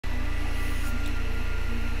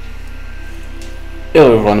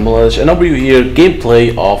Hello everyone, Melodish, and I'll bring you here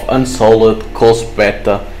gameplay of Unsouled closed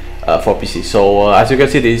beta for PC. So as you can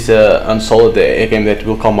see, this Unsouled, a game that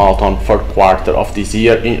will come out on third quarter of this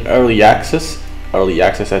year in early access. Early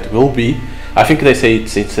access that will be. I think they say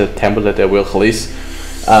it's in September that they will release.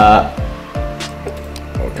 Okay,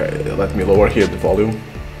 let me lower here the volume.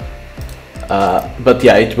 But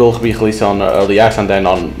yeah, it will be released on early access, and then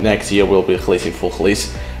on next year will be releasing full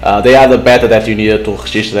release. They had a beta that you needed to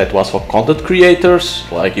register that was for content creators,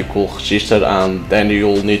 like you could register and then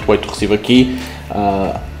you'll need to wait to receive a key.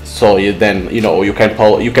 So you can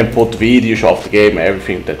put videos of the game,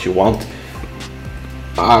 everything that you want.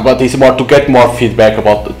 But it's more to get more feedback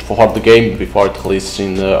about for the game before it releases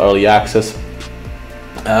in early access.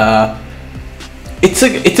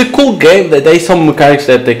 It's a cool game. There is some mechanics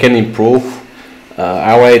that they can improve.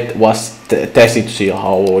 I was testing to see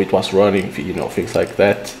how it was running, things like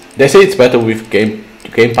that. They say it's better with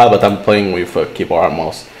gamepad, but I'm playing with keyboard and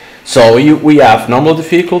mouse. So we have normal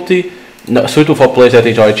difficulty, suitable for players that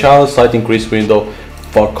enjoy challenge, slight increased window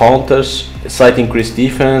for counters, slight increased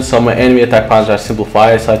defense, some enemy attack patterns are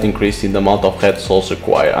simplified, slight increase in the amount of red souls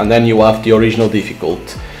required, and then you have the original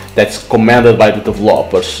difficulty that's commanded by the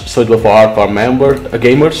developers, suitable for hardcore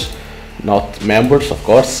gamers. Not members, of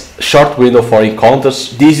course. Short window for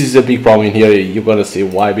encounters. This is a big problem in here. You're gonna see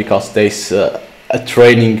why, because there's a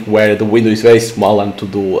training where the window is very small, and to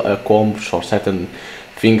do a combo for certain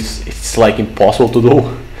things it's like impossible to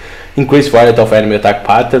do. Increase variety of enemy attack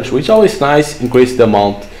patterns, which is always nice. Increase the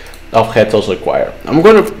amount of head souls required. I'm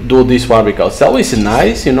gonna do this one because it's always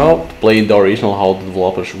nice, to play the original how the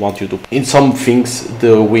developers want you to. In some things,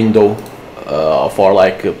 the window for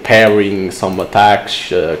like pairing some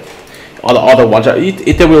attacks. Other ones,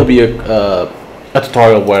 there will be a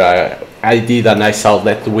tutorial where I did, and I saw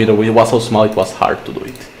that the window was so small it was hard to do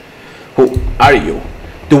it. Who are you?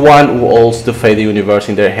 The one who holds the faded universe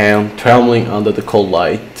in their hand, trembling under the cold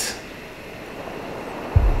light.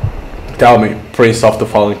 Tell me, Prince of the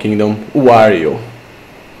Fallen Kingdom, who are you?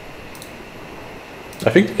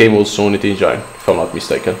 I think the game will soon hit engine, if I'm not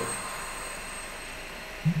mistaken.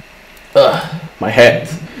 My head.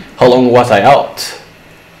 How long was I out?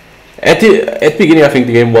 At the beginning, I think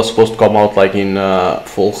the game was supposed to come out like in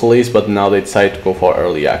full release, but now they decided to go for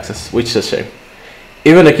early access, which is a shame.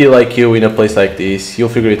 Even a kid like you in a place like this, you'll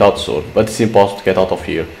figure it out soon, but it's impossible to get out of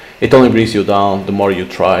here. It only brings you down the more you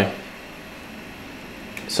try.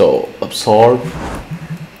 So, absorb.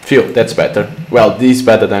 Phew, that's better. Well, this is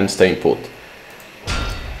better than staying put.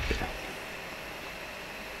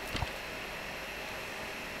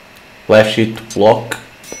 Left shift to block.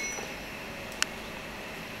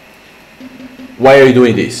 Why are you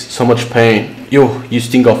doing this? So much pain. You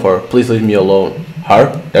stink of her. Please leave me alone.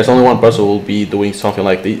 Her? There's only one person who will be doing something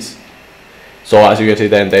like this. So as you can see,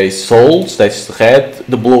 then there is souls, that's red.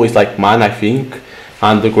 The blue is like man, I think.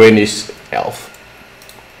 And the green is elf.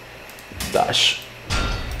 Dash.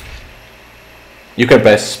 You can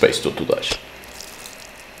press space to dash.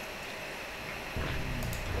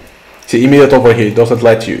 See, immediate over here, it doesn't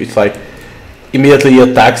let you. It's like immediately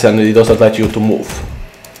attacks and it doesn't let you to move.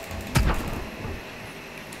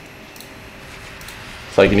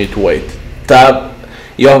 It's like you need to wait. Tab.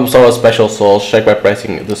 You absorb a special soul. Check by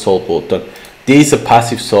pressing the soul button. This is a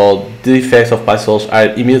passive soul. The effects of passive souls are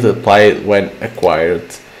immediately applied when acquired.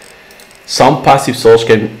 Some passive souls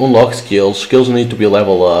can unlock skills. Skills need to be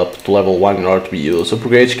leveled up to level 1 in order to be used.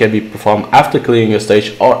 Upgrades can be performed after clearing a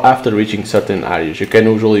stage or after reaching certain areas. You can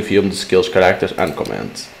usually film the skills, characters, and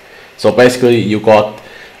commands. So basically, you got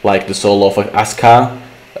like the soul of Asuka.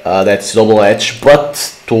 That's double edge,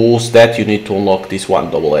 but to use that you need to unlock this one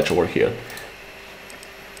double edge over here.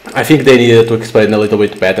 I think they needed to explain a little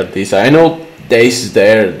bit better this. I know this is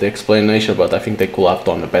there, the explanation, but I think they could have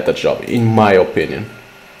done a better job, in my opinion.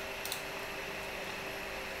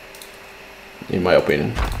 In my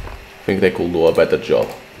opinion, I think they could do a better job.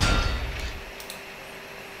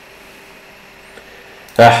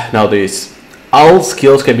 Now this. All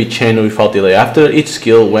skills can be chained without delay. After each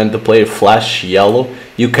skill, when the player flashes yellow,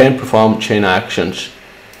 you can perform chain actions.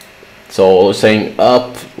 So saying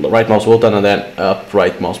up right mouse button and then up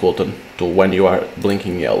right mouse button to when you are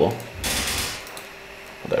blinking yellow.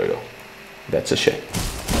 There we go. That's a shame.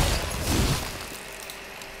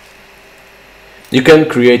 You can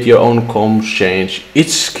create your own combo change.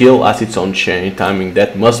 Each skill has its own chain timing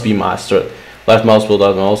that must be mastered. Left mouse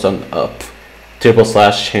button mouse and up. Triple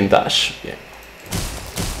slash chain dash. Yeah.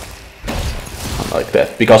 Like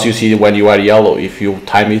that, because you see when you are yellow, if you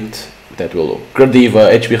time it, that will do.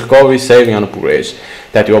 Gradiva, HP recovery, saving and upgrades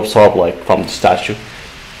that you absorb like from the statue.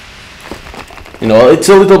 You know, it's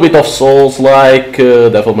a little bit of Souls like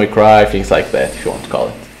Devil May Cry, things like that, if you want to call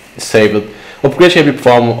it. Save it. Upgrades can be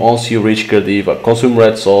performed once you reach Gradiva. Consume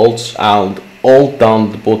red souls and hold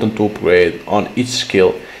down the button to upgrade on each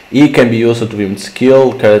skill. E can be used to win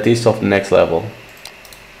skill characteristics of the next level.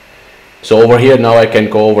 So over here now I can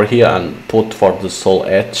go over here and put for the soul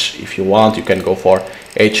edge. If you want, you can go for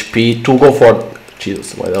HP to go for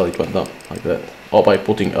Jesus. Why the hell it went down like that? Oh, by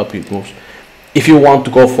putting up it moves. If you want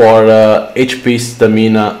to go for HP,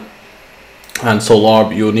 stamina, and soul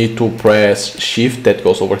orb, you need to press shift. That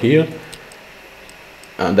goes over here,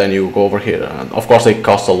 and then you go over here. And of course, it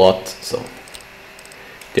costs a lot. So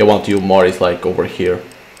they want you more. Is like over here.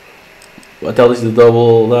 What else is the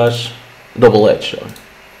double dash? Double edge.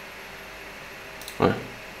 Sorry.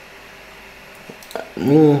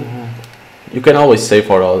 You can always save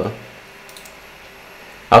for other.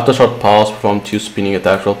 After a short pause, perform 2 spinning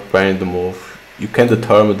attacks while preparing the move. You can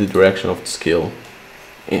determine the direction of the skill.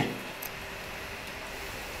 Yeah.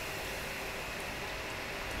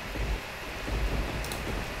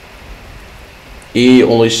 E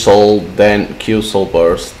only soul, then Q soul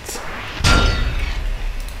burst.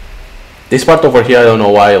 This part over here, I don't know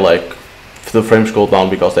why, like the frames go down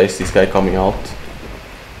because there's this guy coming out.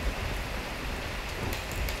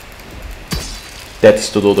 That is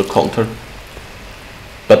to do the counter.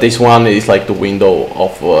 But this one is like the window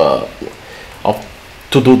of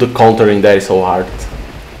to do the countering. That is so hard.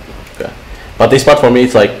 Okay. But this part for me,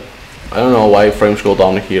 it's like I don't know why frames go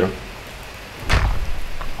down here.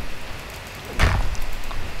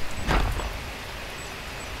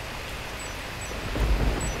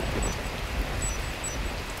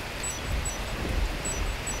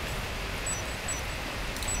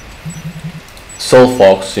 Soul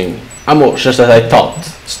focusing. I'm just as I thought.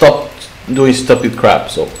 Stop doing stupid crap.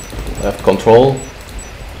 So left control.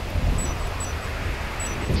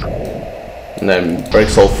 And then break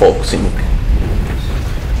soul focusing.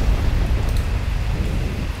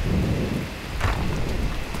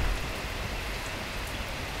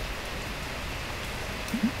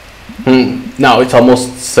 Now it's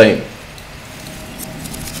almost the same.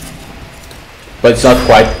 But it's not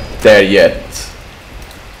quite there yet.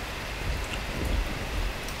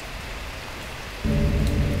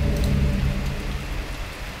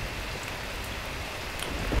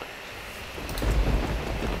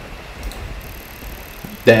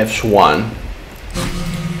 Devs 1,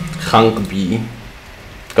 Hank B,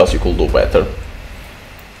 because you could do better.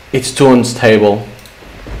 It's too unstable.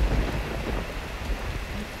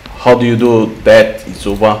 How do you do that,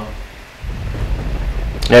 Izuba?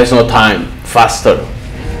 There's no time. Faster.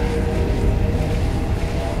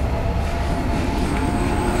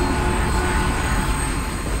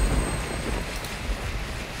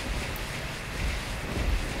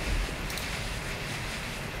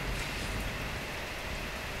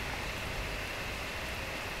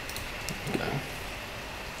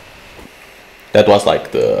 That was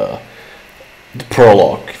like the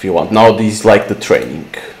prologue, if you want. Now this is like the training,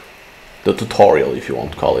 the tutorial, if you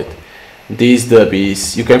want to call it. These the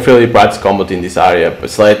bees. You can freely practice combat in this area, but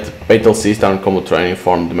select Battle System and Combat Training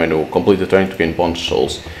from the menu. Complete the training to gain bonus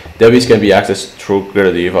souls. The bees can be accessed through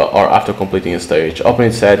Gradiva or after completing a stage.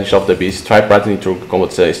 Opening settings of the bees, try practicing through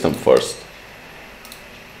Combat System first.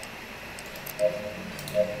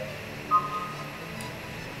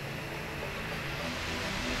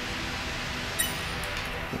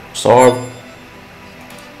 Sword,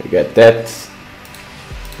 you get that,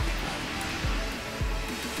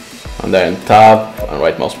 and then tab and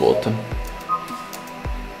right mouse button.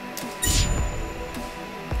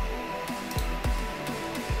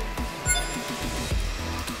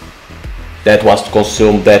 That was to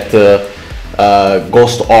consume that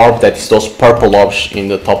ghost orb, that is those purple orbs in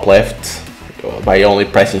the top left, by only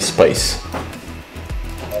pressing space.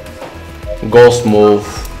 Ghost move.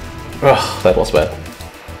 Ugh, that was bad.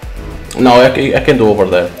 No, I can do over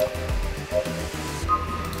there.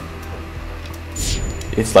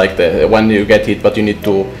 It's like the when you get hit, but you need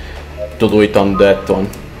to do it on that one.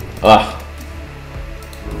 Ah,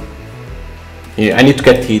 yeah, I need to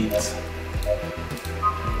get hit.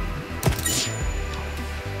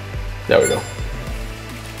 There we go.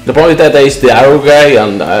 The problem is that there is the arrow guy,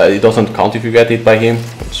 and it doesn't count if you get hit by him.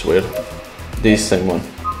 It's weird. This same one.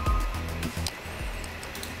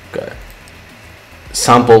 Okay.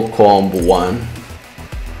 Sample comb 1.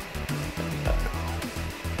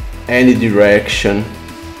 Any direction.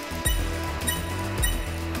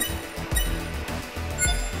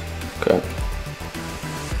 Okay.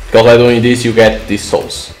 Because by doing this you get these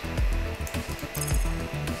souls.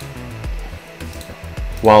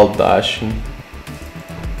 While dashing.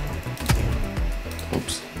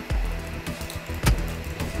 Oops.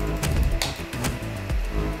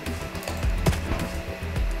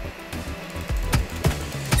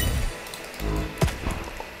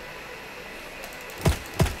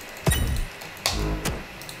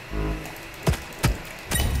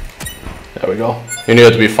 There we go. You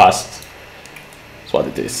need to be fast. That's what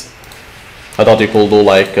it is. I thought you could do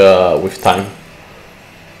like with time.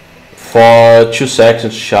 For 2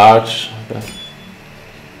 seconds charge. Okay.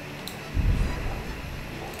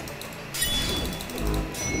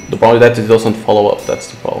 The problem is that it doesn't follow up, that's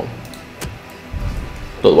the problem.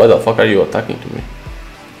 But why the fuck are you attacking to me?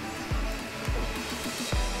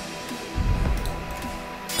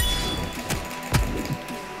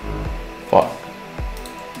 Fuck.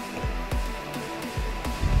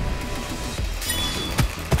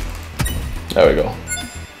 There we go.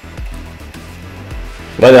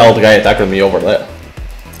 Why the hell the guy attacked me over there?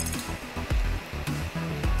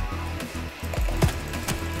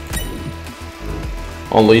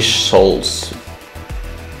 Unleash souls.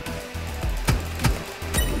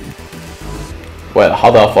 Well,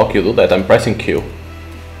 how the fuck you do that? I'm pressing Q.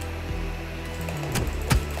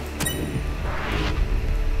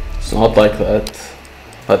 It's not like that.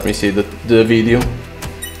 Let me see the video.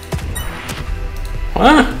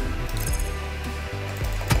 Huh?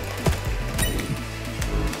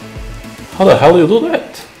 How the hell you do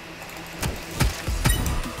that?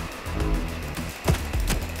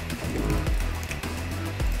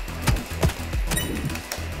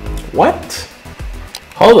 What?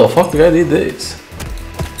 How the fuck did I did this?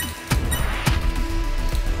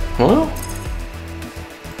 Huh?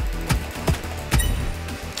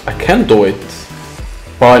 I can't do it.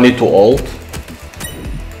 But I need to ult.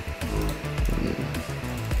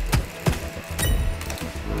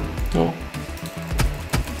 No.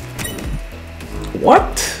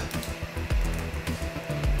 What?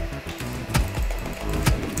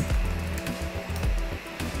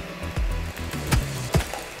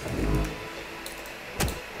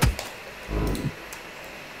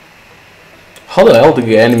 How the hell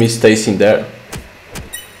the enemy stays in there?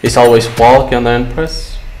 It's always walk and then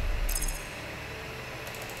press.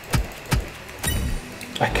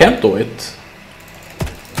 I can't do it.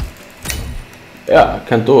 Yeah, I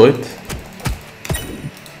can't do it.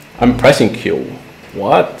 I'm pressing Q.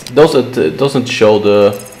 What? Doesn't show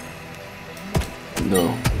the.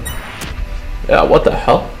 No. Yeah, what the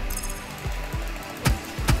hell?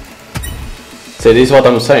 See, this is what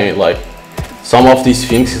I'm saying. Like, some of these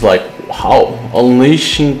things is like, how?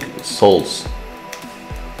 Unleashing souls.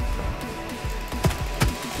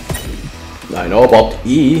 I know about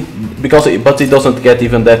E, but it doesn't get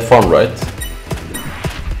even that far, right?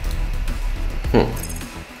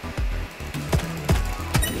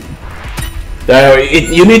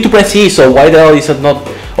 You need to press E, so why the hell is it not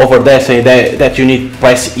over there saying that you need to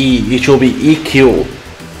press E? It should be EQ.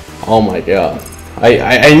 Oh my god.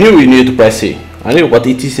 I knew you need to press E. I knew, but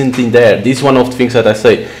it isn't in there. This is one of the things that I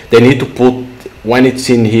say. They need to put, when it's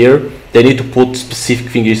in here, they need to put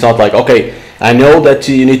specific things. It's not like, okay, I know that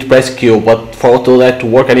you need to press Q, but for that to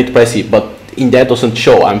work I need to press E. But in that doesn't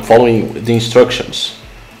show. I'm following the instructions.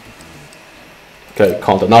 Okay,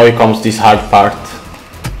 counter. Now it comes this hard part.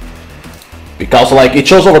 Because like it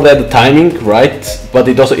shows over there the timing, right? But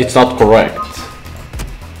it doesn't. It's not correct.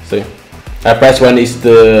 See, I press when it's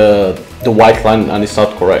the white line and it's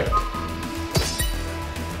not correct.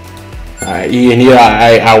 In here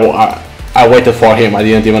I waited for him. I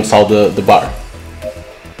didn't even saw the bar.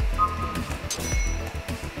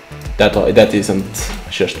 That isn't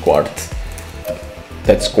just quad.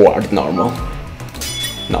 That's quad normal.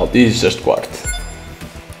 Now this is just quad.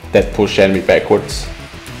 That push enemy backwards.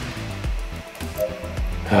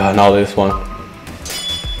 Now this one.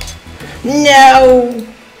 No!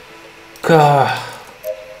 God.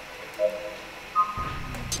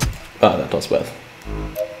 Ah, that was bad.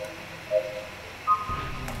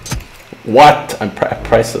 What? I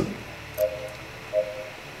pressed it.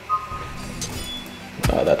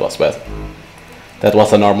 Ah, that was bad. That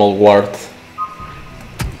was a normal word.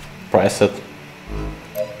 Press it.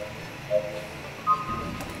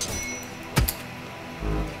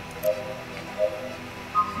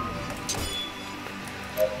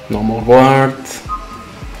 Normal word.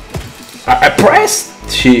 I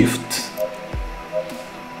pressed shift.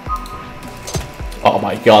 Oh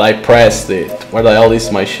my god, I pressed it. Where the hell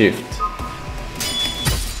is my shift?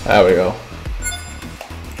 There we go.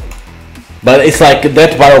 But it's like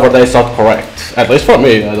that bar over there is not correct. At least for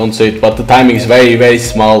me, I don't see it. But the timing is very, very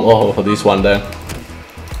small. Oh, for this one there.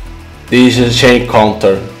 This is a chain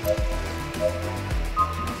counter.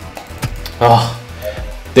 Oh,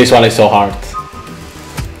 this one is so hard.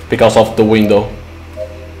 Because of the window.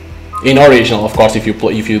 In original, of course, if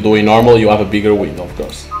you do in normal, you have a bigger window, of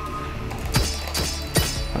course.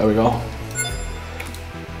 There we go.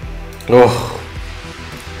 Oh.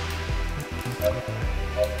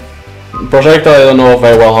 Projectile, I don't know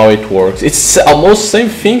very well how it works. It's almost the same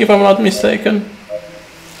thing if I'm not mistaken.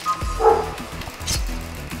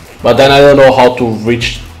 But then I don't know how to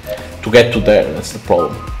reach, to get to there, that's the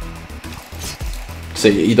problem.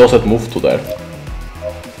 See, he doesn't move to there.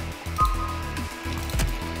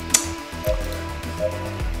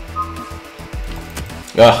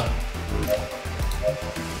 Ah.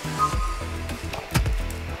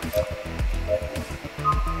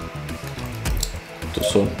 Too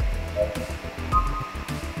soon.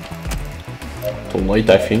 Too late,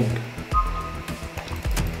 I think.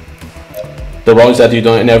 The problem is that you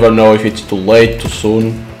don't never know if it's too late, too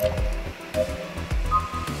soon.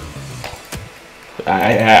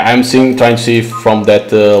 I'm trying to see from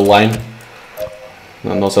that line.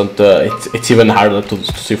 And also, it's even harder to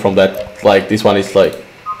see from that. Like this one is like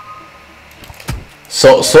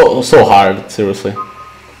so hard, seriously.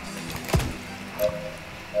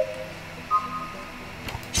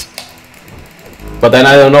 But then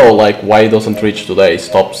I don't know, like why it doesn't reach today, it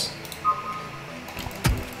stops.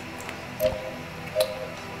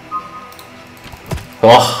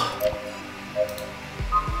 Oh.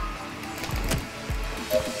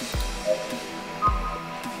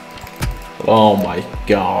 Oh my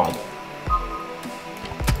god.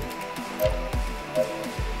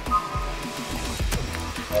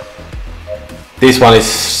 This one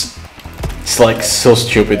is, it's like so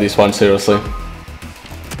stupid, this one, seriously.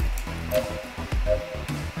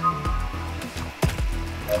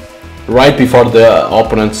 Right before the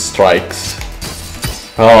opponent strikes.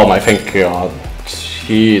 Oh my thank god.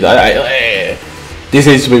 Jeez, this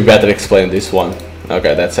needs to be better explained, this one.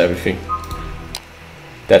 Okay, that's everything.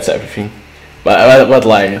 That's everything. But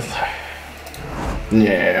like,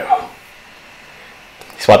 no.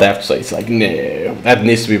 It's what I have to say. It's like, no, that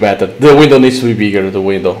needs to be better. The window needs to be bigger. The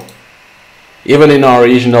window, even in our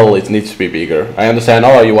original, it needs to be bigger. I understand.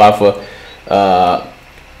 Oh, you have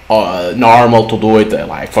normal to do it.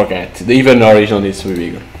 Like, forget. Even original needs to be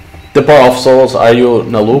bigger. The power of souls. Are you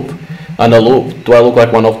in a loop? On a loop. Do I look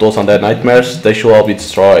like one of those undead nightmares? They should all be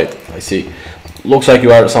destroyed. I see. Looks like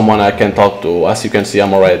you are someone I can talk to. As you can see,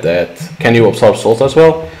 I'm already dead. Can you absorb souls as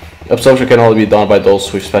well? Absorption can only be done by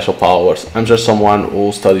those with special powers. I'm just someone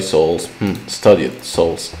who studies souls. Studied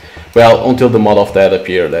souls. Well, until the mod of death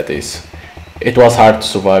appeared, that is. It was hard to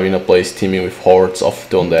survive in a place teeming with hordes of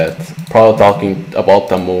the undead. Probably talking about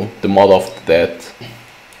Tamu, the mod of death.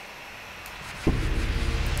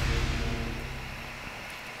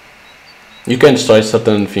 You can destroy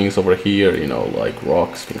certain things over here, you know, like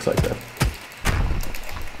rocks, things like that.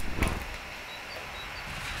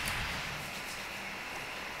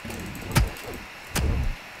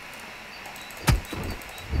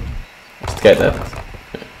 Get that.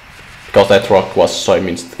 Yeah. Because that rock was so, it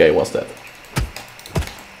means the guy was dead.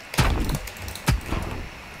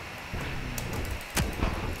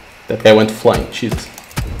 That guy went flying, Jesus.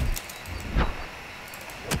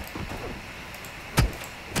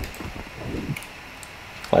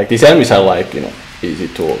 Like these enemies are like, you know, easy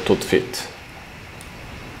to defeat.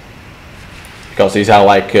 Because these are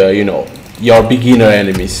like, you know, your beginner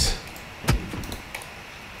enemies.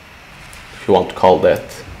 If you want to call that.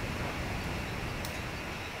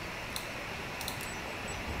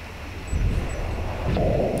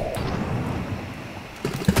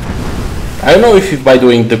 I don't know if by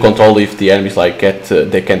doing the control, if the enemies like get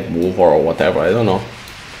they can't move or whatever. I don't know.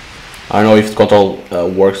 I don't know if the control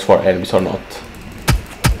works for enemies or not.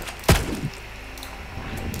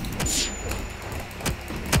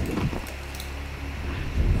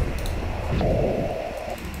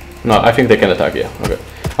 No, I think they can attack. Yeah. Okay.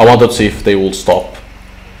 I wanted to see if they will stop.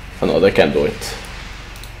 Oh, no, they can't do it.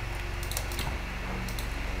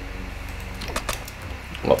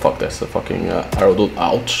 Oh fuck! That's the fucking arrow dude.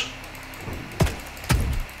 Ouch.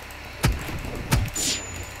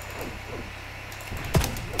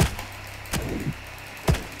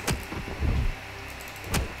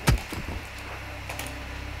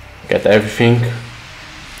 Get everything.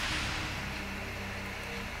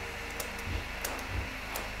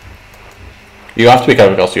 You have to be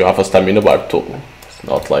careful because you have a stamina bar too. It's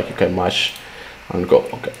not like you can mash and go.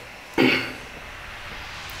 Okay.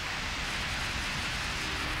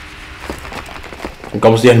 Here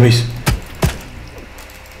comes the enemies.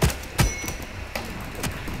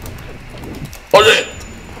 Oh shit!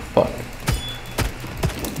 Fuck.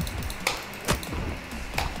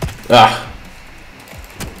 Ah.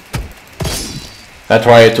 I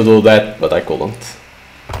tried to do that, but I couldn't.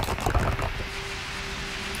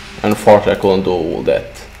 Unfortunately, I couldn't do that.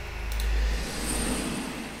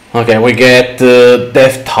 Okay, we get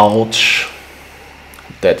Death Touch.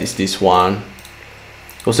 That is this one.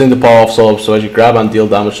 Using the power of soul, so as you grab and deal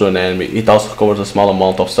damage to an enemy, it also recovers a small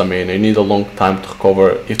amount of stamina. You need a long time to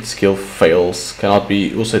recover if the skill fails. Cannot be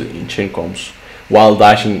used in chain combos while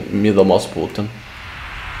dashing middle mouse button.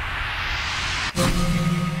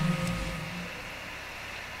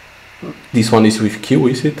 This one is with Q,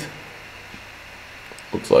 is it?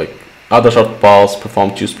 Looks like. Other short pulse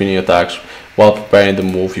perform 2 spinning attacks. While preparing the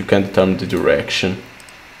move, you can determine the direction.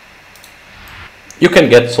 You can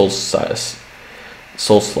get soul slash.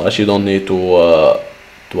 You don't need to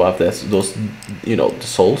have those, you know, the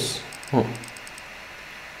souls. Oh.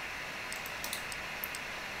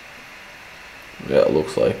 Yeah, it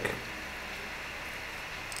looks like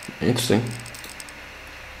interesting.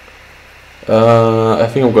 I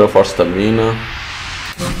think I'm going for stamina.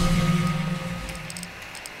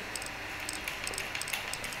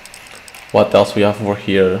 What else we have over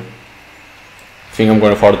here? I think I'm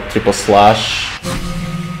going for the triple slash.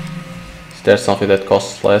 Is there something that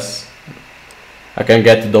costs less? I can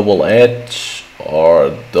get the double edge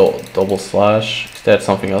or double slash. Is there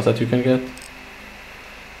something else that you can get?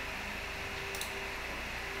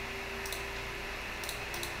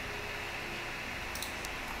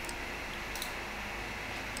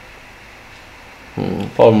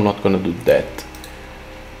 Probably not gonna do that.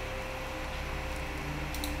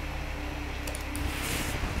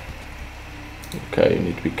 Okay, you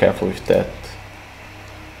need to be careful with that.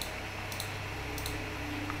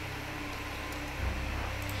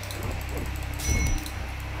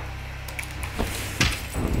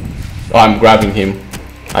 Oh, I'm grabbing him.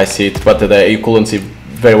 I see it, but you couldn't see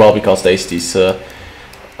very well because there's these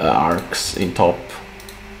arcs in top,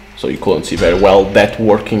 so you couldn't see very well that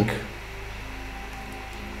working.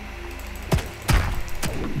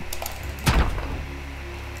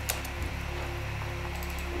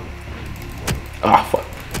 Ah, fuck.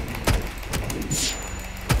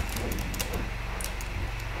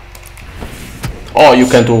 Oh, you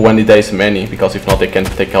can do when there is many, because if not they can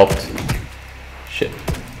take out. Shit.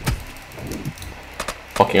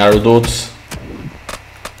 Fucking arrow dudes.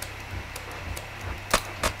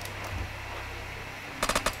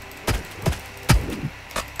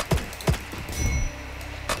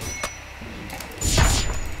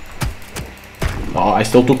 Oh, I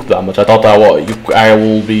still took damage. I thought I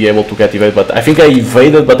will be able to get evaded, but I think I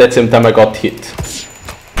evaded, but at the same time I got hit.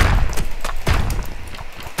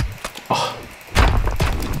 Oh.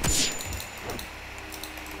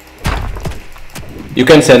 You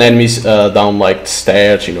can send enemies down like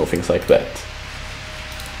stairs, you know, things like that.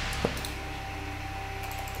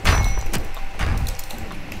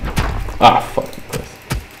 Ah, fucking Christ.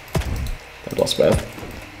 That was bad.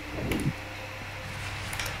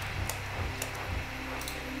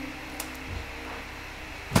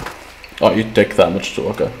 Oh, you take damage too,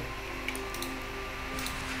 okay.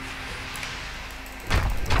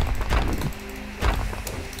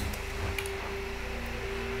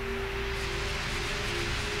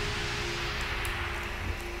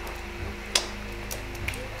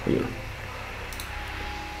 Here.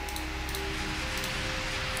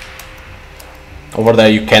 Over there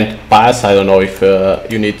you can't pass. I don't know if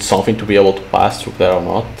you need something to be able to pass through there or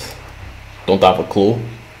not. Don't have a clue.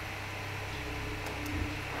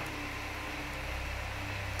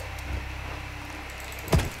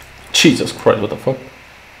 Jesus Christ, what the fuck?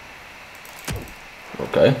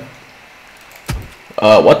 Okay.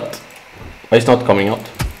 What? Why it's not coming out?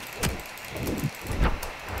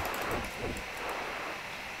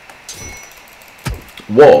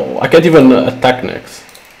 Whoa, I can't even attack next.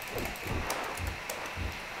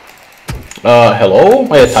 Hello?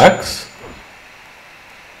 My attacks?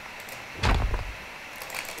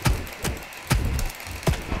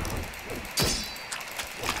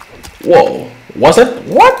 Whoa. Was it?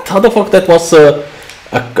 What? How the fuck that was a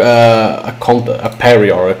parry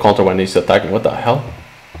or a counter when he's attacking? What the hell?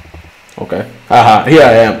 Okay. Haha, here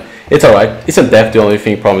I am. It's alright. Isn't death the only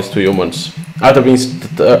thing promised to humans? After being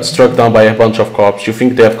struck down by a bunch of corpses, you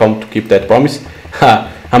think they have come to keep that promise?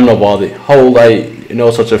 Ha! I'm nobody. How would I know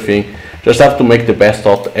such a thing? Just have to make the best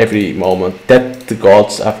out every moment that the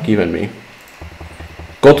gods have given me.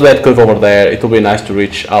 Go to that cliff over there. It will be nice to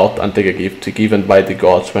reach out and take a gift given by the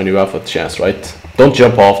gods when you have a chance, right? Don't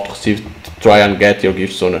jump off to try and get your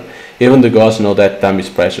gift sooner. Even the gods know that time is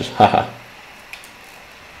precious. Haha.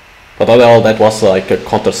 But all that was like a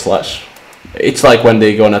counter slash. It's like when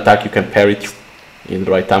they go and attack, you can parry it in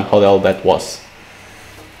the right time. How the hell that was?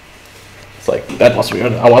 It's like, that was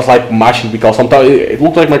weird. I was like mashing because sometimes it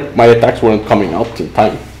looked like my attacks weren't coming out in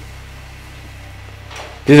time.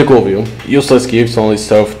 This is a cool view. Useless gifts only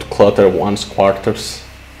serve to clutter one's quarters.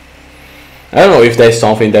 I don't know if there's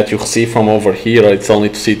something that you see from over here or it's only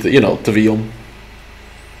to see the, you know, the view.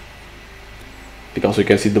 because we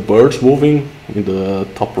can see the birds moving in the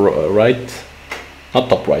top right, not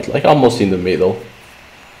top right, like almost in the middle.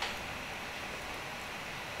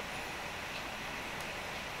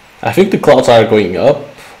 I think the clouds are going up.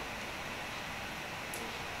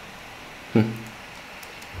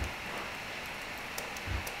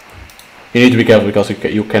 You need to be careful because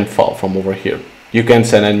you can fall from over here. You can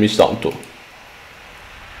send enemies down too.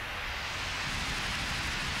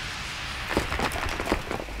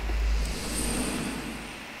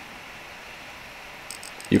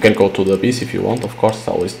 You can go to the abyss if you want, of course, it's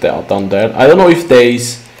always down there. I don't know if there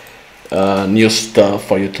is new stuff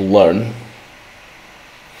for you to learn.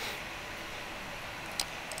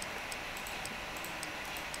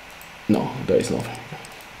 No, there is nothing.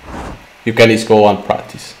 You can just go and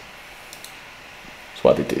practice. That's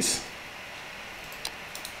what it is.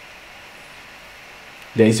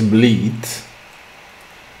 There is bleed.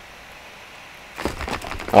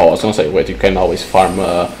 Oh, I was gonna say, wait, you can always farm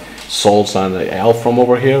souls and health from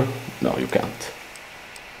over here. No, you can't.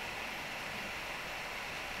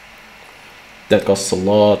 That costs a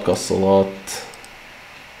lot,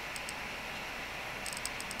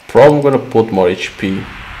 Probably gonna put more HP.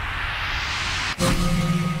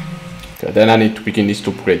 Okay, then I need to begin this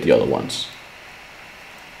to upgrade the other ones.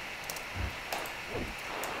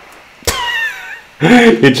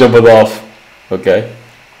 It jumped off. Okay.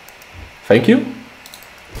 Thank you.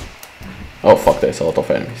 Oh fuck, there's a lot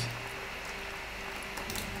of enemies.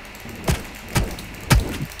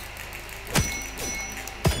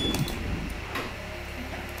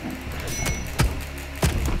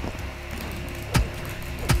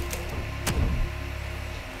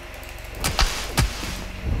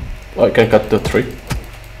 Oh, I can cut the tree.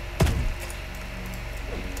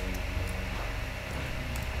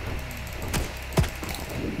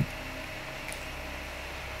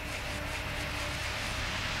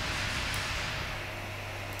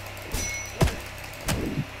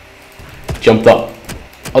 Jumped up.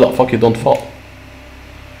 Oh the fuck, you don't fall.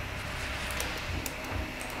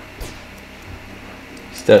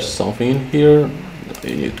 Is there something in here? No,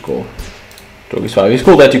 you need to go through this fire. It's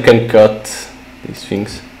cool that you can cut these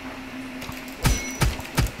things.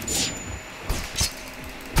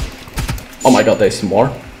 Oh my god, there's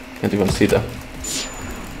more. Can't even see them.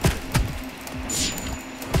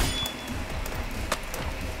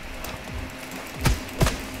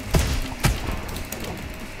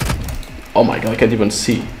 Oh my god, I can't even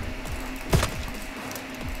see.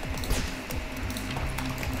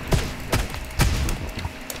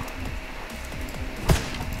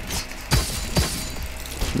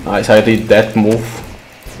 Nice, I did that move.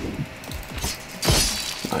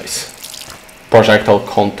 Nice. Projectile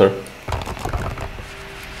counter.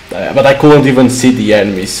 But I couldn't even see the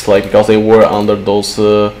enemies, like, because they were under those,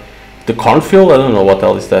 the cornfield? I don't know what the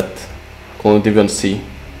hell is that. Couldn't even see.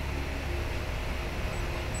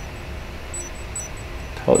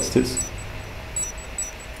 What is this?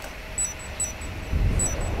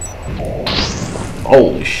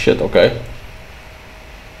 Holy shit, okay.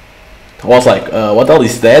 I was like, what the hell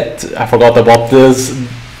is that? I forgot about this,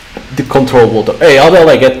 the control water. Hey, how the hell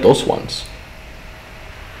I get those ones?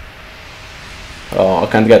 Oh, I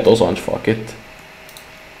can't get those ones, fuck it.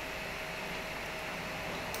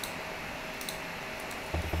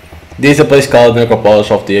 This is a place called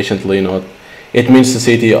Necropolis of the Ancient Linod. It means the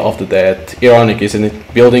city of the dead. Ironic, isn't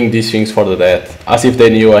it? Building these things for the dead, as if they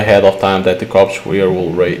knew ahead of time that the corpse here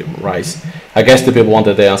will rise. I guess the people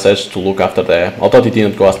wanted their ancestors to look after them, although it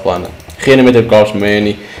didn't go as planned. Reanimated corpse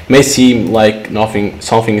may seem like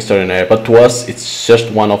something extraordinary, but to us it's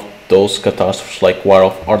just one of those catastrophes like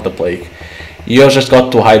war or the plague. You just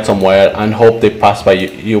got to hide somewhere and hope they pass by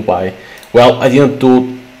you by. Well, I didn't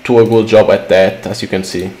do a good job at that, as you can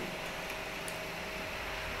see.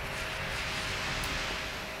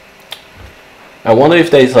 I wonder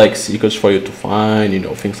if there's like secrets for you to find, you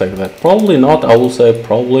know, things like that. Probably not, I will say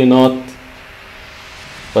probably not.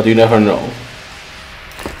 But you never know.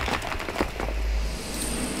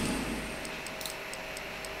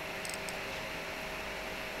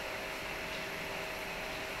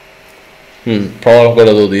 Probably I'm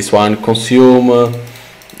gonna do this one. Consume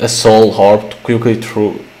a soul orb to quickly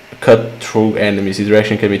cut through enemies. Its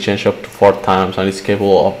direction can be changed up to 4 times and is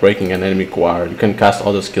capable of breaking an enemy guard. You can cast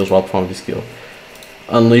other skills while performing this skill.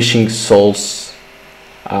 Unleashing souls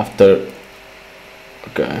after.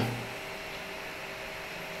 Okay.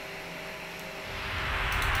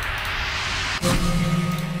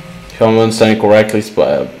 If I'm understanding correctly,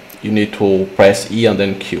 you need to press E and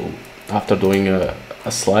then Q after doing a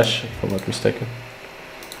slash, if I'm not mistaken.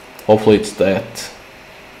 Hopefully it's that.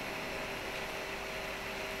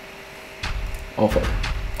 Okay.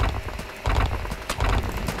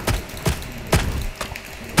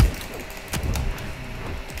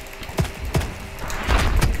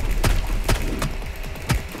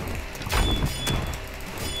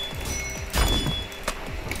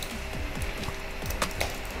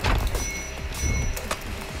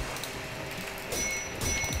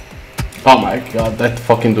 Oh my god, that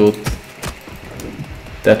fucking dude.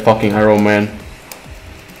 That fucking arrow man.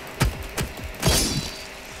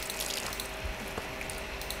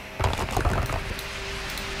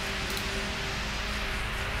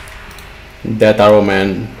 That arrow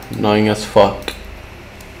man, annoying as fuck.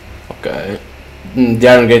 Okay. The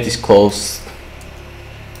iron gate is closed.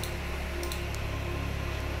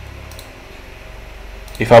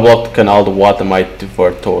 If I block the canal, the water might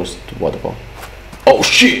divert towards the waterfall. Oh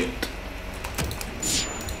shit!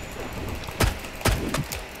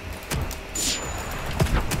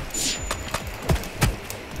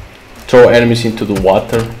 Throw enemies into the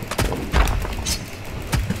water.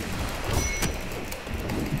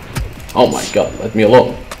 Oh my god, let me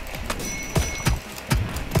alone.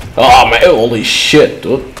 Oh man, holy shit,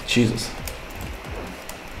 dude. Jesus.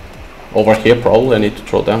 Over here probably I need to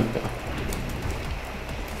throw them. Yeah.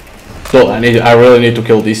 So I really need to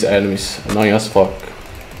kill these enemies. Annoying as fuck.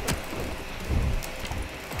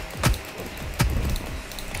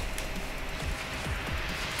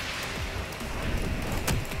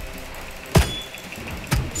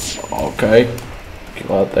 Okay.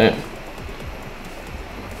 God damn.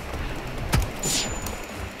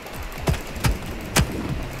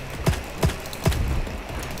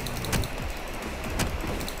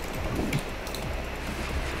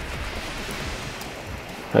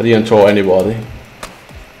 I didn't throw anybody.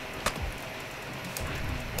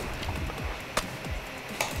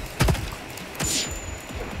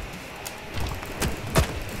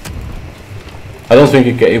 I don't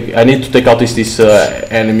think I need to take out these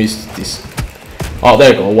enemies. Oh,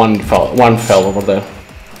 there you go. One fell over there.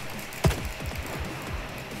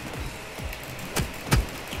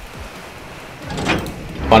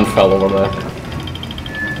 One fell over there.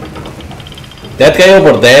 That guy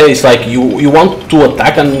over there is like you want to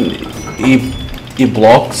attack and he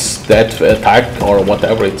blocks that attack or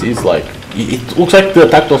whatever it is. Like it looks like the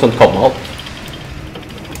attack doesn't come out.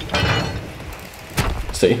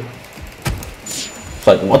 See? It's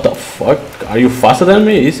like, what the fuck? Are you faster than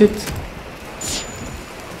me? Is it?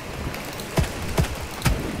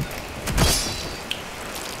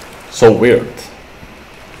 So weird.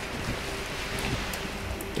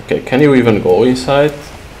 Okay, can you even go inside?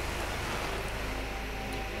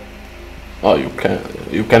 Oh,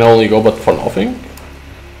 you can only go, but for nothing?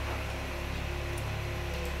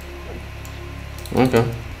 Okay.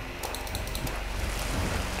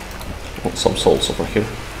 Oh, some souls over here.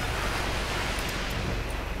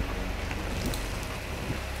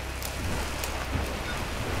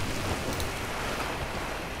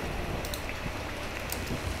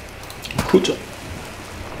 Good job.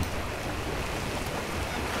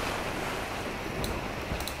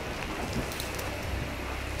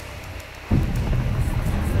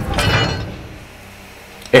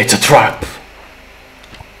 It's a trap.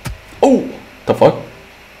 Oh, the fuck?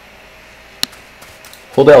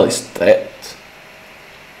 Who the hell is that?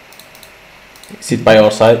 Is it by our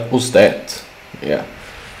side? Who's that? Yeah.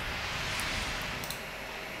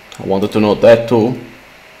 I wanted to know that too.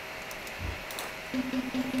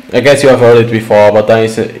 I guess you have heard it before, but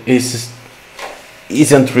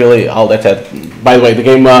isn't really all that. By the way, the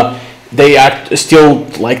game they are still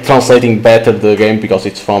like translating better the game because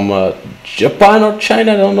it's from Japan or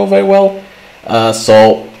China. I don't know very well.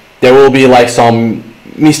 So there will be like some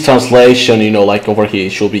mistranslation. You know, like over here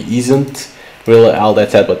it should be isn't really all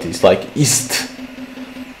that, but it's like ist.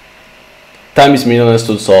 Time is meaningless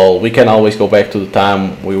to the soul. We can always go back to the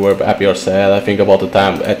time we were happy or sad. I think about the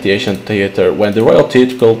time at the ancient theatre when the royal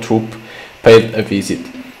theatrical troupe paid a visit.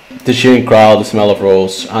 The cheering crowd, the smell of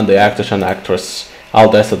rose, and the actors and actress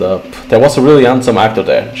all dressed up. There was a really handsome actor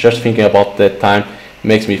there. Just thinking about that time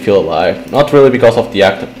makes me feel alive. Not really because of the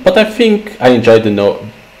actor, but I think I enjoyed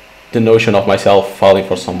the notion of myself falling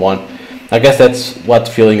for someone. I guess that's what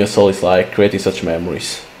feeling a soul is like, creating such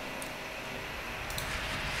memories.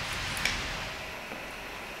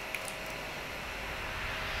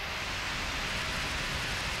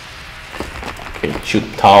 Okay,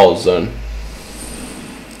 2000.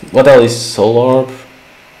 What else is soul orb?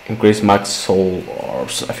 Increase max soul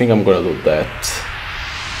orbs. I think I'm gonna do that.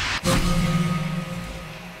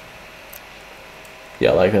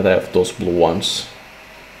 Yeah, like that I have those blue ones.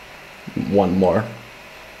 One more.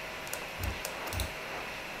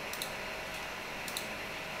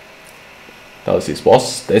 That was this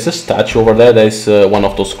boss. There's a statue over there. There's one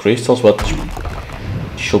of those crystals, but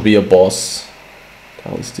should be a boss.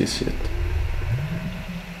 How is this shit?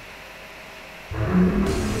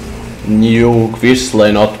 New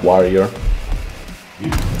Queerslay, not warrior.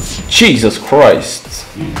 Jesus Christ.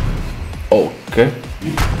 Okay.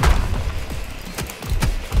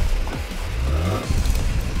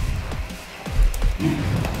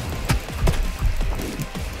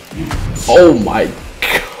 Oh my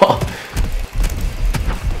god.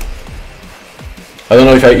 I don't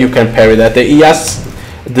know if you can parry that. He has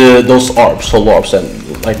those orbs, soul orbs,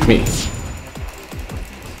 and like me.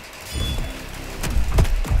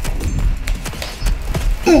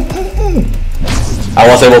 I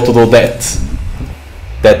was able to do that.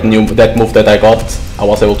 That move that I got, I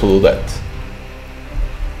was able to do that.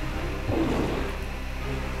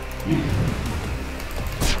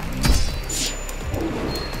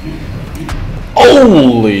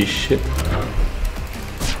 Holy shit.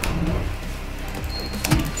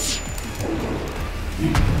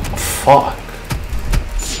 Fuck.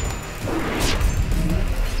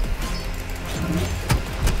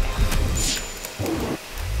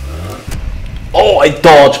 Oh, I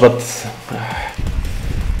dodged, but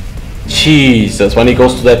Jesus, when he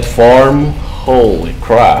goes to that farm, holy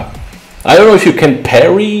crap. I don't know if you can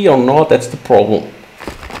parry or not, that's the problem.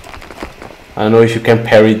 I don't know if you can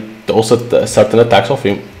parry those certain attacks of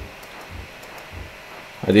him.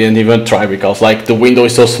 I didn't even try because like the window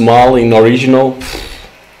is so small in original.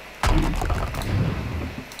 I'm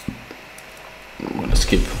gonna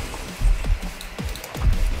skip.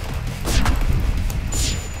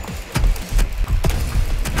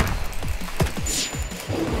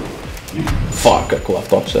 Fuck, I could have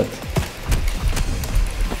touched that.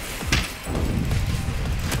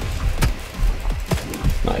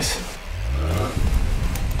 Nice.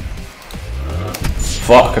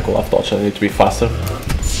 Fuck, I could have touched it. I need to be faster.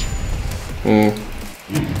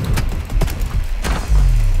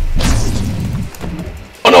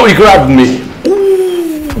 Oh no, he grabbed me!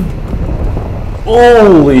 Ooh.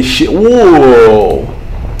 Holy shit! Whoa!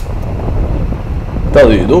 What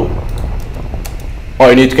do you do? Oh,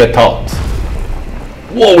 I need to get out.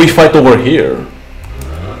 Whoa, we fight over here.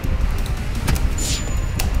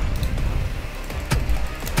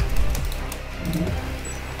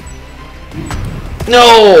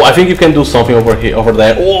 No, I think you can do something over here, over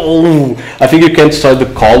there. Oh, I think you can destroy the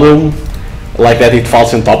column like that. It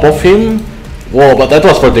falls on top of him. Whoa, but that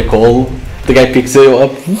was pretty cool. The guy picks it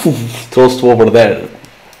up, throws to over there.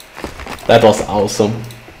 That was awesome.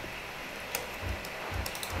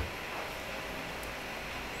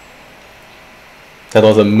 That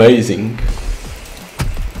was amazing.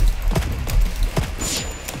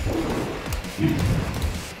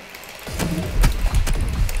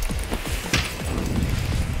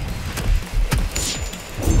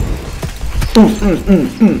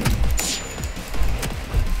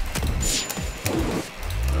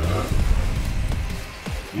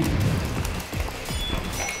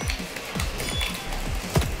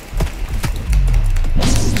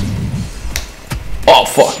 Oh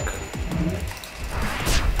fuck.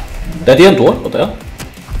 That didn't work, what the hell?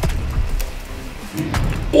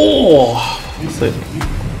 Oh, sick.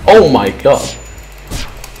 Oh my god.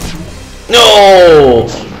 No!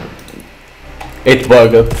 It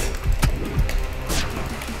bugged.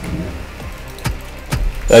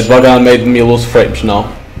 That bug made me lose frames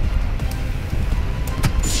now.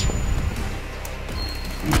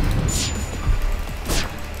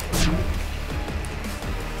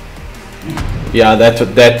 Yeah, that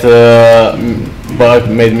bug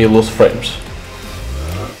made me lose frames.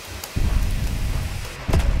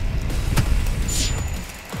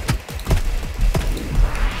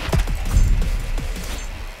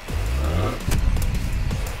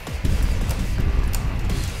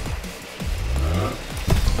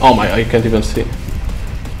 Oh my, I can't even see.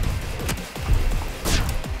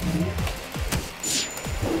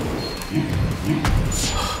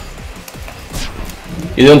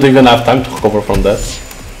 You don't even have time to recover from that.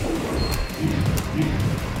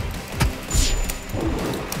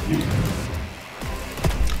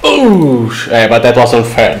 Ooh, yeah, but that was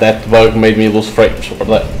unfair. That bug made me lose frames over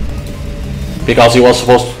that. Because he was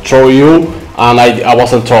supposed to throw you, and I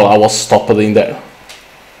wasn't thrown, I was stopped in there.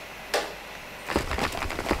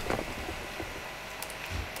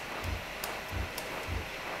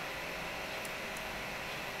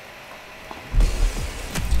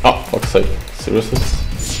 Oh, fuck's sake. Seriously?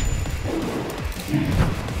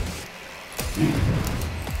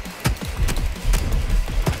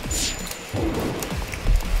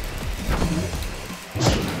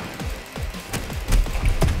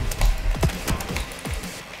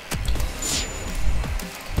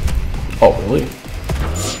 Oh, really?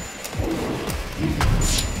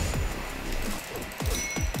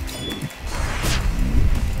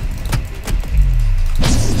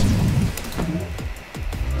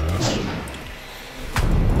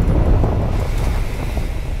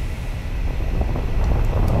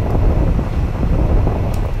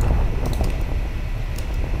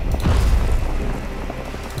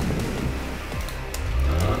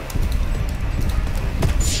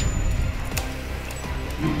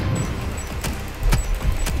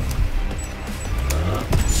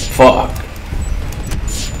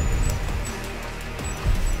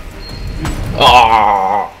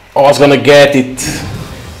 Ah, I was gonna get it.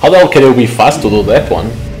 How the hell can you be fast to do that one?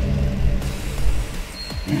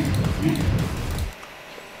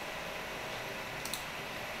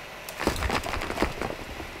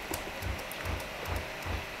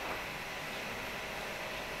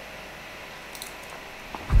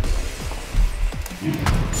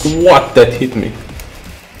 What? That hit me.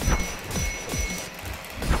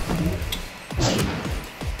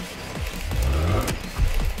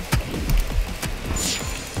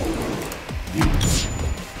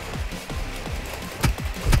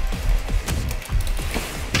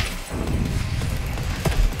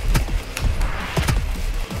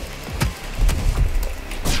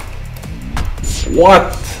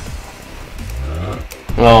 What?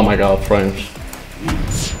 Oh my god, frames.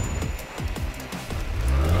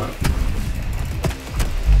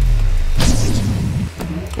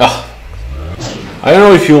 Ah. I don't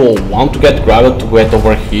know if you want to get grabbed to get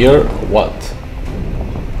over here or what.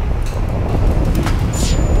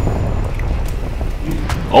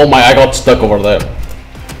 Oh my, I got stuck over there.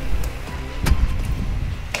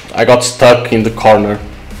 I got stuck in the corner.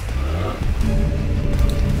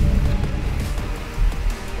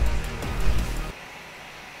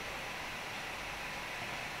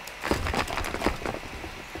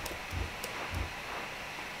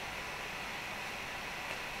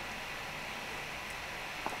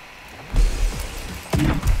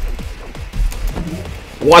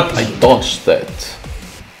 What? I dodged that.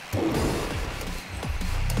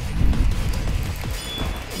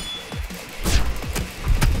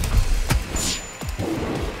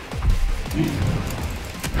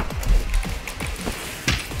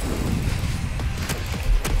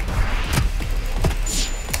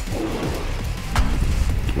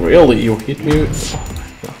 Really? You hit me?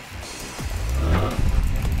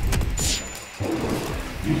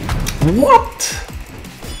 What?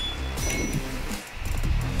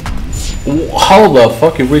 How the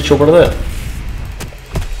fuck you reach over there?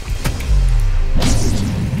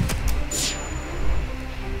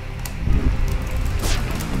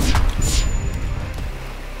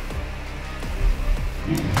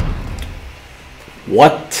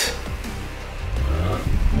 What?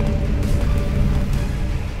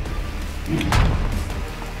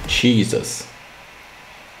 Jesus.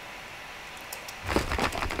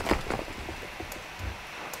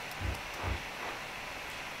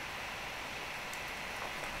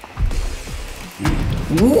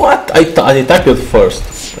 What? I attacked it first.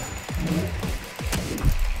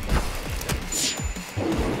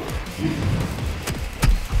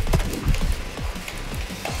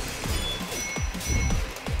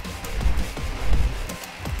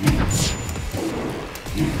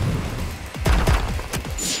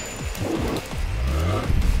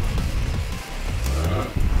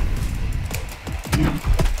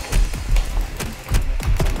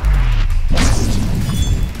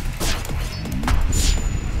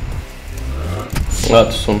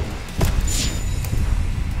 That's some.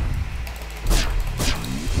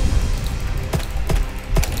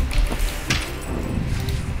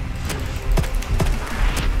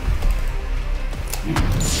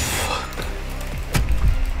 Fuck.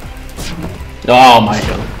 Oh my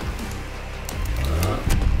god.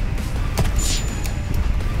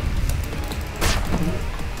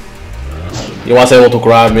 He was able to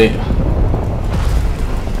grab me.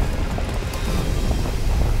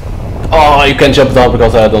 Oh, you can jump down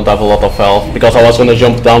because I don't have a lot of health. Because I was gonna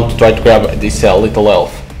jump down to try to grab this little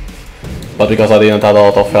health. But because I didn't have a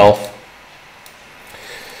lot of health.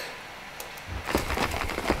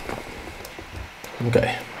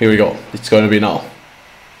 Okay, here we go. It's gonna be now.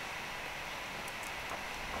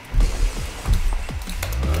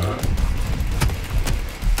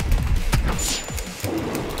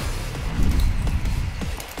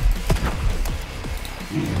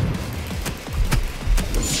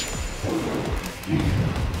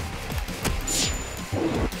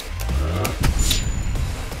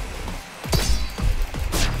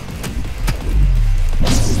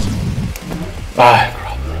 Ah,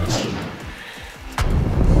 crap.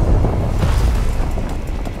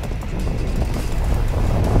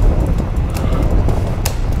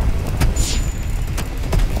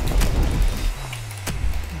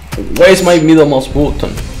 Where's my middle mouse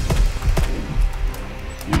button?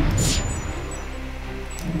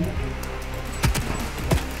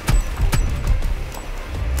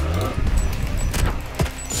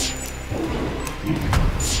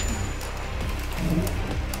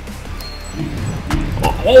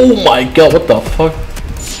 Oh my god, what the fuck?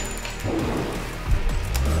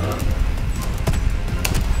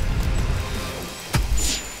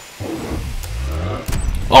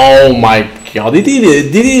 Oh my god, did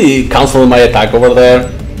he cancel my attack over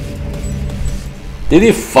there? Did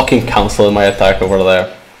he fucking cancel my attack over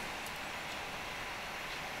there?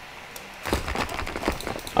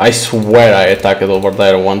 I swear I attacked over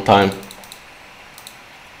there one time.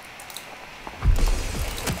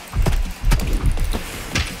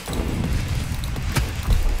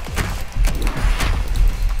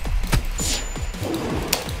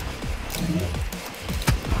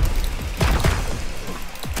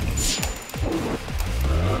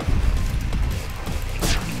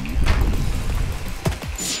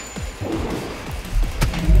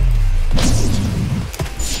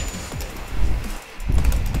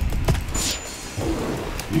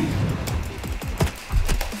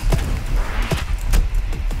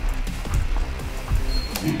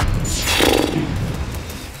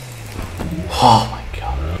 Oh my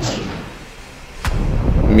god.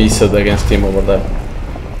 Missed against him over there.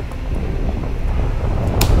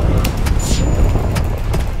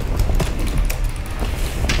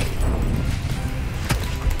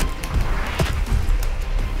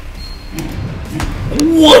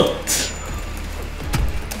 What?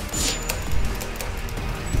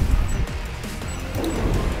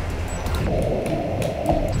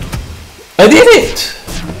 I did it!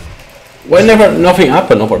 Whenever nothing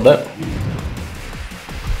happened over there.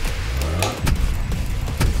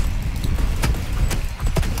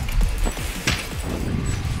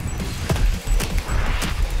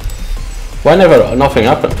 Whenever nothing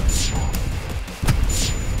happened.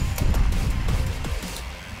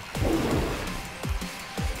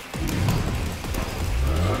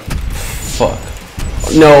 Fuck.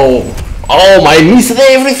 No. Oh, I missed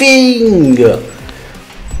everything!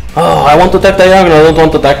 Oh, I want to attack diagonal, I don't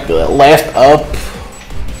want to attack left, up.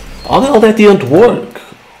 How the hell that didn't work?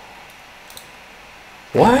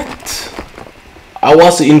 What? I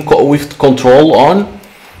was with control on,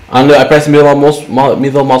 and I pressed middle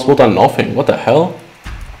mouse button, nothing. What the hell?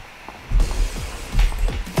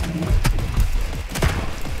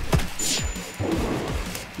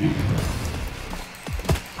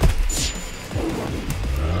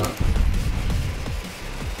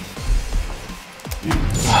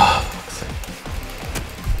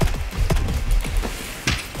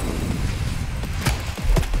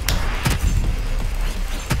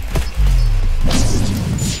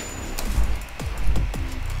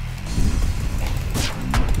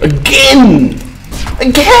 Again!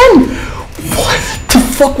 Again! What the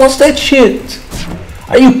fuck was that shit?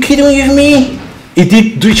 Are you kidding with me? It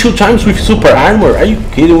did 2 times with super armor. Are you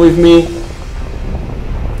kidding with me?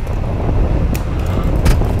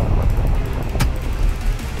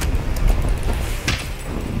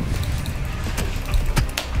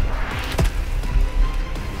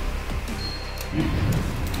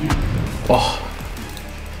 Oh.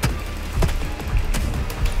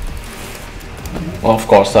 Of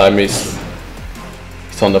course I missed.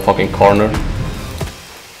 It's on the fucking corner.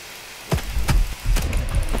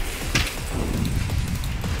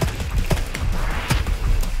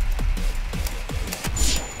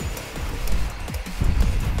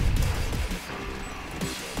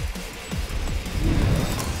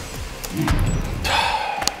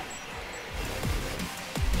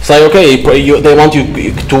 It's like, okay, they want you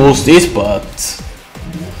to use this, but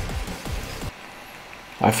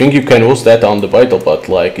I think you can use that on the battle, but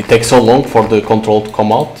like it takes so long for the control to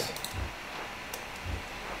come out.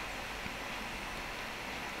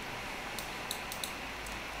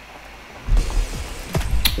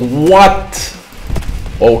 What?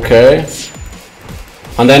 Okay.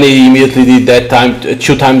 And then he immediately did that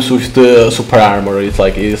 2 times with the super armor. It's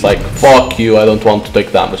like fuck you, I don't want to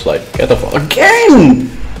take damage. Like get the fuck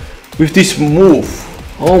again with this move.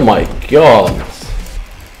 Oh my god.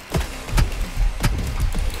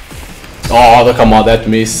 Oh, come on, that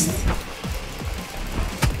missed.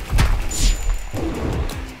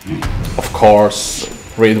 Of course,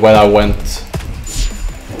 read where I went.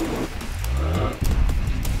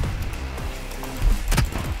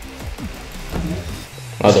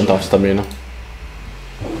 I don't have stamina.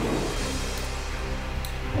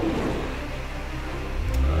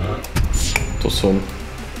 Too soon.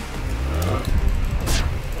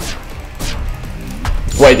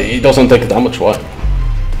 Wait, he doesn't take damage, why?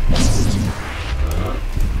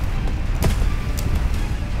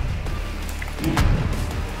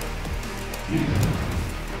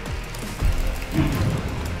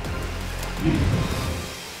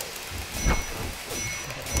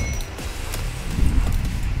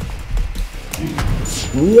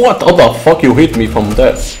 What? How the fuck you hit me from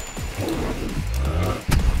there?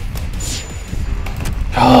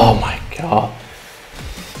 Oh my god.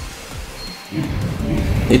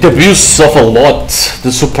 It abuses of a lot.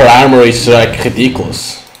 The super armor is like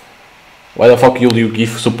ridiculous. Why the fuck will you give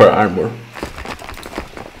super armor?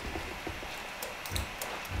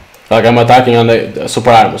 Like I'm attacking on the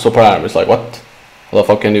super armor. It's like what? How the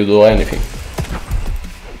fuck can you do anything?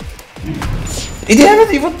 It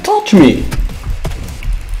didn't even touch me.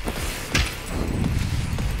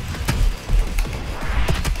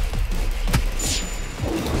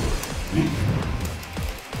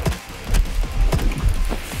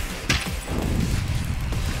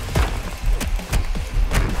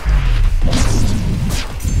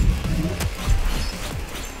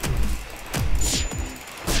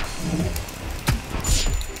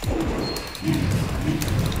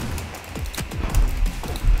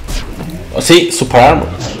 See, super armor.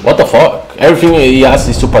 What the fuck? Everything he has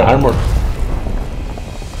is super armor.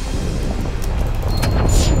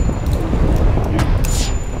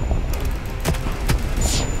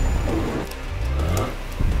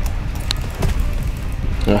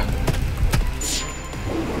 Yeah.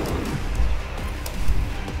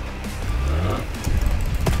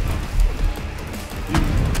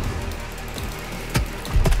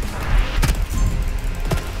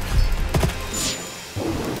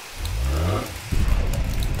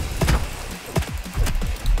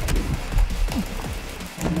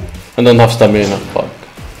 I don't have stamina, fuck.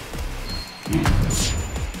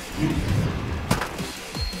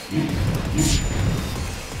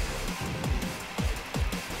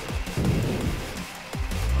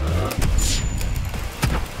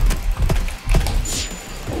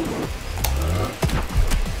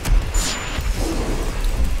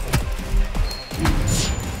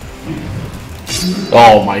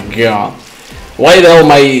 Oh my god. Why the hell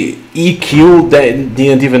my EQ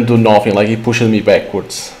didn't even do nothing, like he pushed me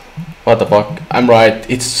backwards. What the fuck? I'm right,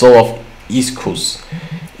 it's Soul of Iscus.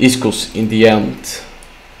 Iscus in the end.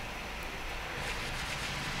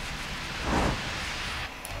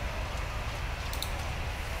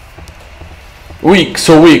 Weak,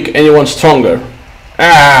 so weak, anyone stronger?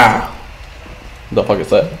 Ah! What the fuck is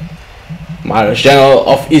that? Marriage General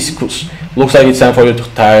of Iscus. Looks like it's time for you to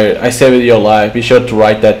retire. I saved your life. Be sure to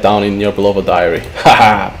write that down in your beloved diary.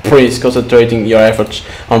 Haha, Prince, concentrating your efforts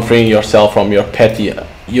on freeing yourself from your petty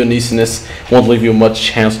uneasiness won't leave you much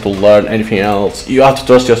chance to learn anything else. You have to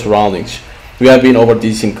trust your surroundings. We have been over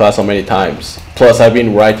this in class so many times. Plus, I've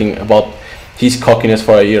been writing about his cockiness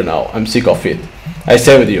for a year now. I'm sick of it. I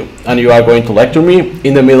saved you, and you are going to lecture me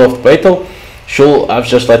in the middle of battle? Sure, I've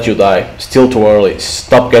just let you die. Still too early.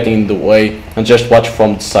 Stop getting in the way and just watch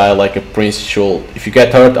from the side like a prince should. If you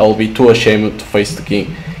get hurt, I will be too ashamed to face the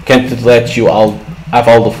king. Can't let you all have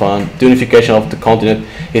all the fun. The unification of the continent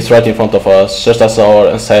is right in front of us, just as our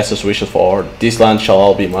ancestors wished for. This land shall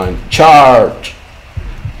all be mine. Charge!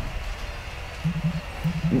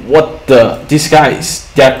 What the? These guys,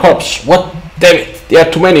 they are corpses. What? Damn it! There are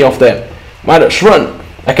too many of them. Matters, run!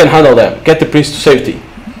 I can handle them. Get the prince to safety.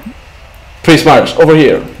 Prince Mars, over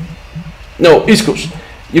here. No, Iscus,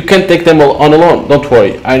 you can't take them all on alone. Don't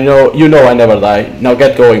worry. You know I never die. Now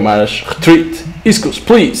get going, Mars. Retreat. Iscus,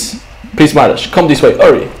 please. Prince Mars, come this way.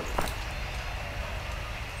 Hurry.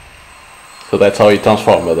 So that's how he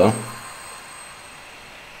transformed, huh?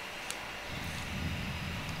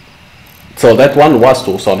 So that one was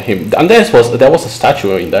tools on him, and there was a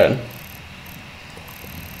statue in there.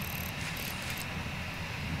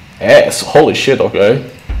 Yes, holy shit.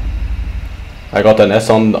 Okay. I got an S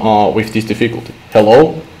on with this difficulty.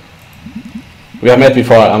 Hello? We have met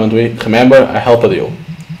before, haven't we? Remember, I helped you.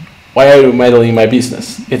 Why are you meddling in my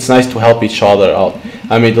business? It's nice to help each other out.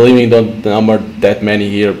 I mean, the living don't number that many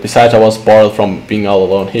here. Besides, I was bored from being all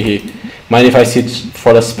alone. Hehe. Mind if I sit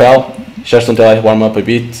for a spell? Just until I warm up a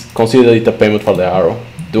bit. Consider it a payment for the arrow.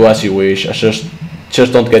 Do as you wish.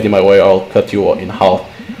 Just don't get in my way or I'll cut you in half.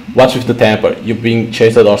 What's with the temper? You being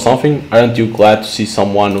chased or something? Aren't you glad to see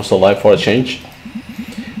someone who's alive for a change?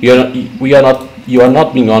 You are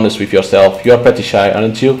not being honest with yourself. You are pretty shy,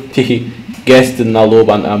 aren't you? Guess the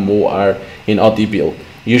Nalub and Amu are in Audible.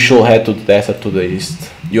 You should head to the desert to the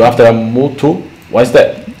east. You after Amu too? Why's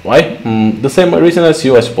that? Why? The same reason as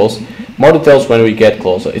you, I suppose. More details when we get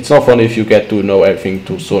closer. It's not funny if you get to know everything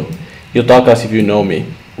too soon. You talk as if you know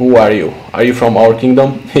me. Who are you? Are you from our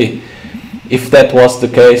kingdom? If that was the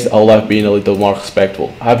case, I would have been a little more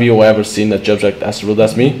respectful. Have you ever seen a subject as rude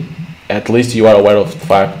as me? At least you are aware of the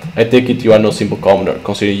fact. I take it you are no simple commoner,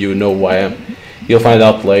 considering you know who I am. You'll find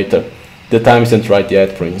out later. The time isn't right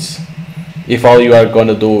yet, Prince. If all you are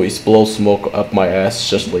gonna do is blow smoke up my ass,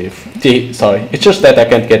 just leave. Sorry, it's just that I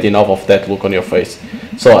can't get enough of that look on your face.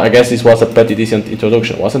 So I guess this was a pretty decent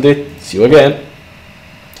introduction, wasn't it? See you again.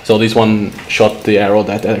 So this one shot the arrow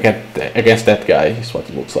that against that guy is what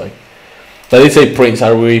it looks like. But it's a Prince.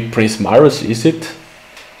 Are we Prince Marus? Is it?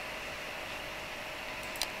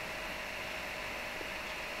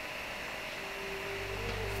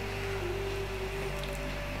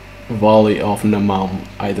 Valley of Namam,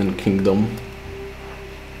 Aiden Kingdom.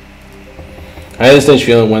 I had a strange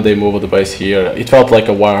feeling when they moved the base here. It felt like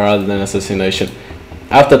a war rather than assassination.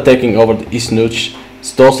 After taking over the East Nooch,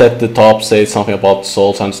 those at the top said something about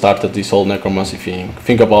souls and started this whole necromancy thing.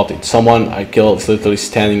 Think about it. Someone I killed is literally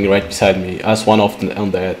standing right beside me as one of the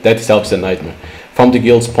undead. That itself is a nightmare. From the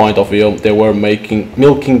guild's point of view, they were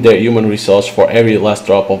milking their human resource for every last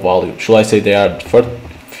drop of value. Should I say they are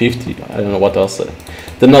 50? I don't know what else.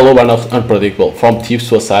 The Nalu are not unpredictable. From thieves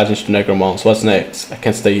to assassins to necromans. What's next? I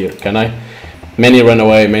can't stay here, can I? Many run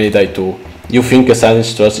away, many die too. You think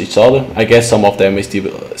assassins trust each other? I guess some of them may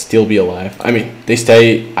still be alive. I mean, they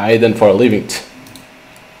stay hidden for a living.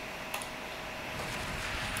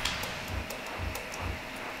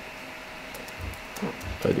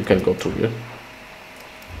 But you can go through here.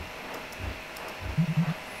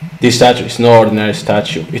 This statue is no ordinary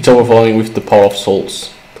statue. It's overflowing with the power of souls.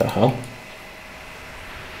 What the hell?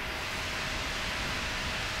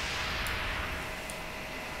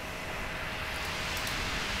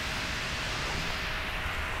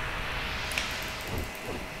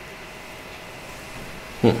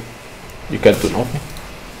 You can't do nothing.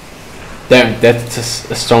 Damn, that's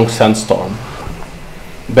a strong sandstorm.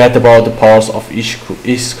 Bet about the powers of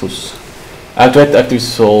Iskus. Activate active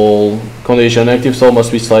soul condition. Active soul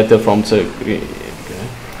must be selected from the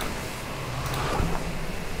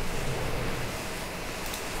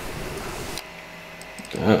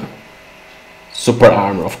super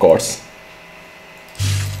armor, of course.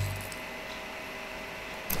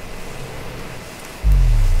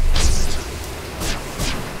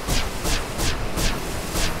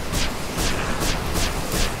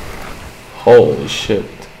 Holy shit.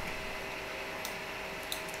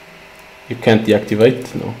 You can't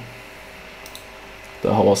deactivate? No.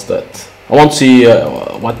 The hell was that? I want to see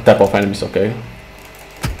what type of enemies, okay?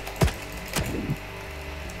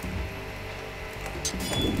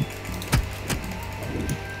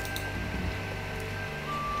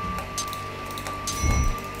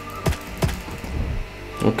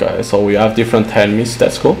 Okay, so we have different enemies,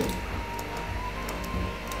 that's cool.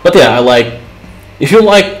 But yeah, I like, if you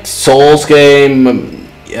like Souls game,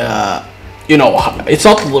 you know, it's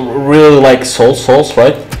not really like Souls,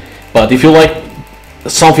 right? But if you like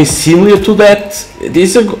something similar to that,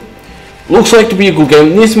 this looks like to be a good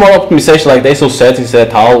game. It needs more optimization, like they so settings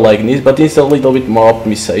that how like this, but it's a little bit more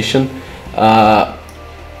optimization.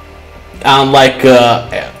 And like,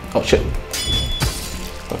 oh shit.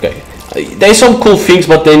 Okay, there's some cool things,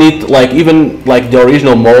 but they need, like, even like the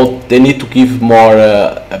original mode, they need to give more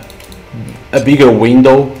a bigger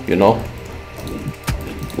window, you know,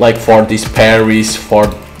 like for these parries,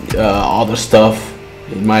 for other stuff,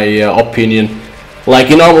 in my opinion.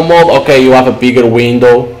 Like in normal mode, okay, you have a bigger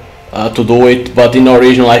window to do it, but in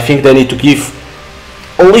original, I think they need to give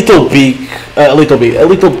a little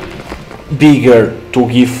bigger to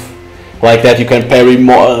give, like that you can parry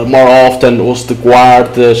more often, use the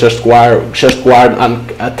guard, just guard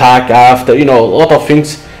and attack after, you know, a lot of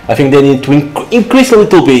things. I think they need to increase a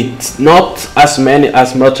little bit, not as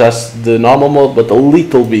much as the normal mode, but a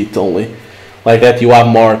little bit only. Like that you have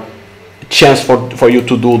more chance for you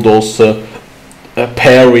to do those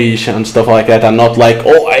parries and stuff like that, and not like,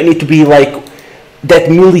 oh, I need to be like that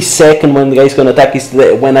millisecond when the guy's gonna attack is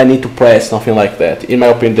when I need to press, nothing like that. In my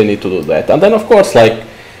opinion, they need to do that. And then of course, like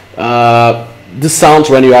the sounds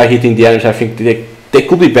when you are hitting the enemies, I think they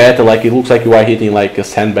could be better. Like it looks like you are hitting like a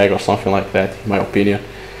sandbag or something like that, in my opinion.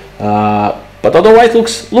 But otherwise,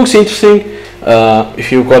 looks interesting.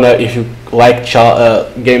 If you like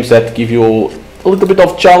games that give you a little bit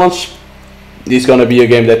of challenge, this is gonna be a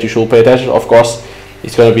game that you should pay attention. Of course,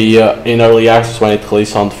 it's gonna be in early access when it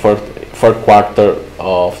releases on the third quarter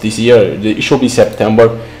of this year. It should be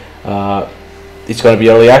September. It's gonna be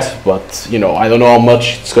early access, but you know, I don't know how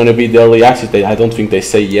much it's gonna be the early access. I don't think they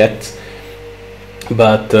say yet,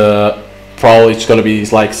 but probably it's gonna be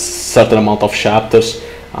like certain amount of chapters.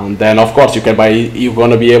 And then of course you're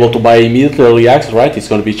gonna be able to buy immediately early access, right? It's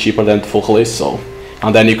gonna be cheaper than the full release, so,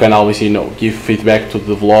 and then you can always, you know, give feedback to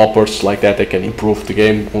the developers, like that they can improve the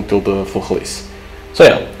game until the full release. So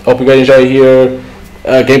yeah, hope you guys enjoy here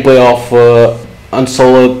gameplay of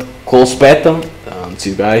Unsouled close beta, and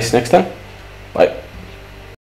see you guys next time.